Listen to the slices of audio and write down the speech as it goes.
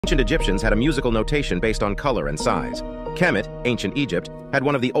Ancient Egyptians had a musical notation based on color and size. Kemet, ancient Egypt, had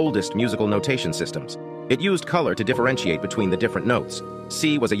one of the oldest musical notation systems. It used color to differentiate between the different notes.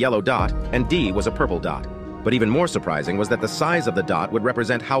 C was a yellow dot, and D was a purple dot. But even more surprising was that the size of the dot would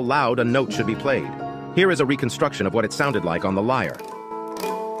represent how loud a note should be played. Here is a reconstruction of what it sounded like on the lyre.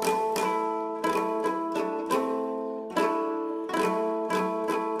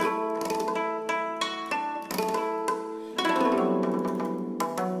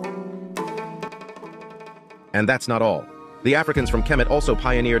 And that's not all. The Africans from Kemet also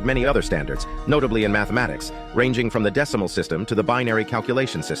pioneered many other standards, notably in mathematics, ranging from the decimal system to the binary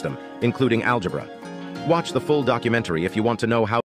calculation system, including algebra. Watch the full documentary if you want to know how